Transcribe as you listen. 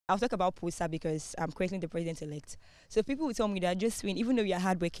I'll talk about POSA because I'm currently the president-elect. So people will tell me that, Josephine, even though you're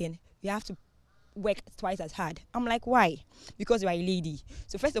hardworking, you have to work twice as hard. I'm like, why? Because you are a lady.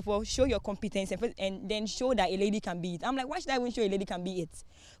 So first of all, show your competence and then show that a lady can be it. I'm like, why should I even show a lady can be it?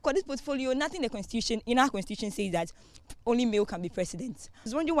 Because this portfolio, nothing in the constitution, in our constitution says that only male can be president. I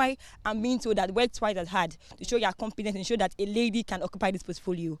was wondering why I'm being told that work twice as hard to show your competence and show that a lady can occupy this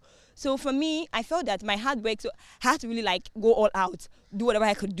portfolio. So for me, I felt that my hard work, so I had to really like go all out, do whatever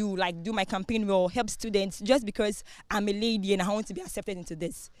I could do, like do my campaign well, help students, just because I'm a lady and I want to be accepted into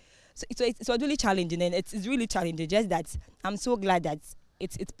this. So it's really challenging, and it's really challenging. Just that I'm so glad that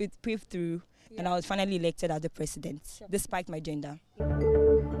it's paved through, and I was finally elected as the president, despite my gender.